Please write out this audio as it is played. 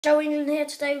Joe England here.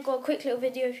 Today we've got a quick little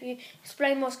video for you,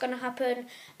 explain what's going to happen.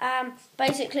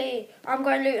 Basically, I'm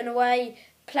going Luton away,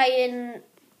 playing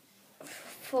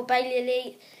for Bailey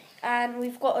Elite, and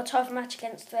we've got a tough match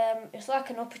against them. It's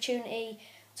like an opportunity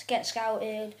to get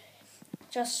scouted,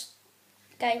 just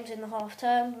games in the half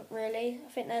term, really.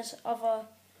 I think there's other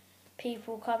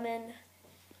people coming,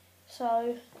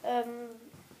 so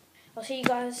I'll see you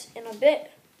guys in a bit.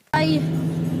 Bye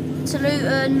to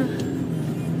Luton.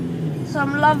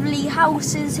 Some lovely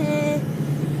houses here.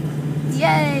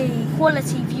 Yay,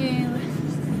 quality view.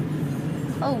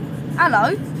 Oh,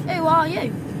 hello. Who are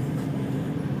you?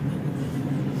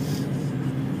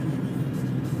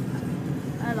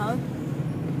 Hello.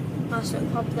 Nice little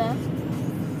pub there.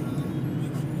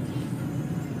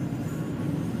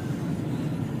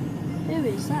 Who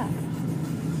is that?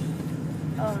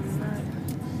 Oh no.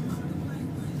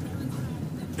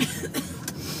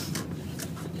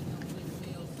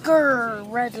 Grrr,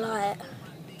 red light.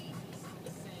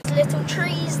 Little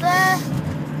trees there.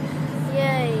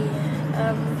 Yay.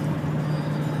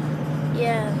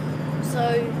 Yeah.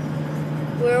 So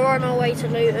we're on our way to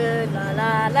Luton. La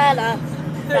la la la.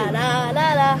 La la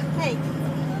la la. Hey.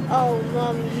 Oh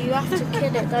mum, you have to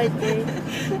kill it, don't you?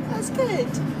 That's good.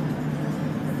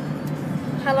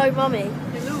 Hello mummy.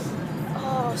 Hello.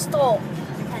 Oh, stop.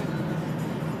 Okay.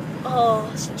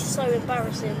 Oh, it's so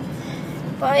embarrassing.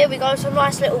 But here we go, some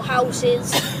nice little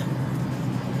houses.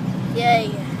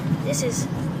 Yay. This is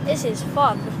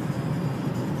fun.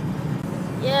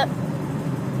 Yep.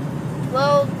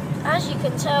 Well, as you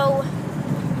can tell,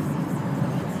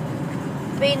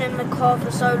 been in the car for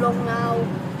so long now,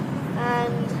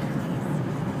 and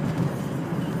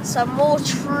some more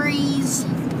trees.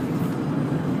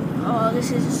 Oh, this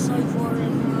is so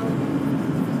boring now.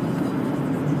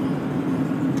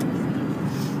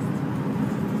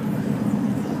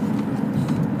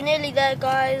 Nearly there,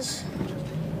 guys.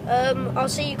 I'll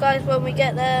see you guys when we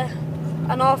get there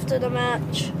and after the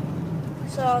match.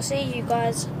 So I'll see you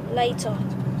guys later.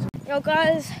 Yo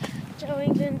guys, Joe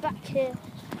England back here.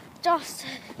 Just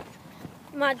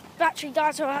my battery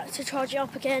died, so I had to charge it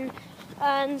up again.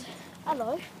 And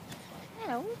hello.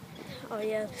 Hello. Oh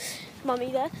yeah,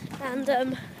 mummy there.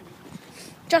 And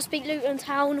just beat Luton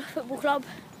Town Football Club.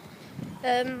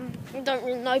 I don't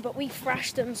really know, but we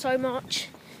thrashed them so much.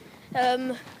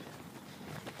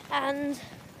 And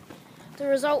the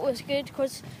result was good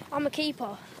because I'm a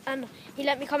keeper and he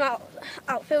let me come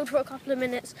outfield for a couple of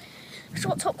minutes.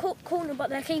 Shot top corner, but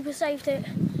their keeper saved it.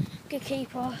 Good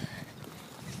keeper.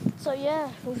 So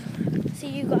yeah, we'll see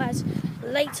you guys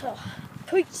later.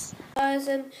 Peace. Guys,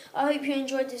 and I hope you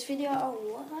enjoyed this video.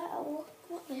 Oh,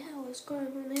 what the hell is going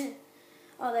on here?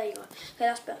 Oh, there you go. Okay,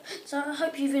 that's better. So I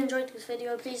hope you've enjoyed this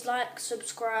video. Please like,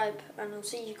 subscribe, and I'll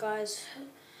see you guys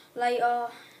later.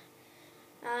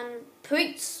 And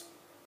peace.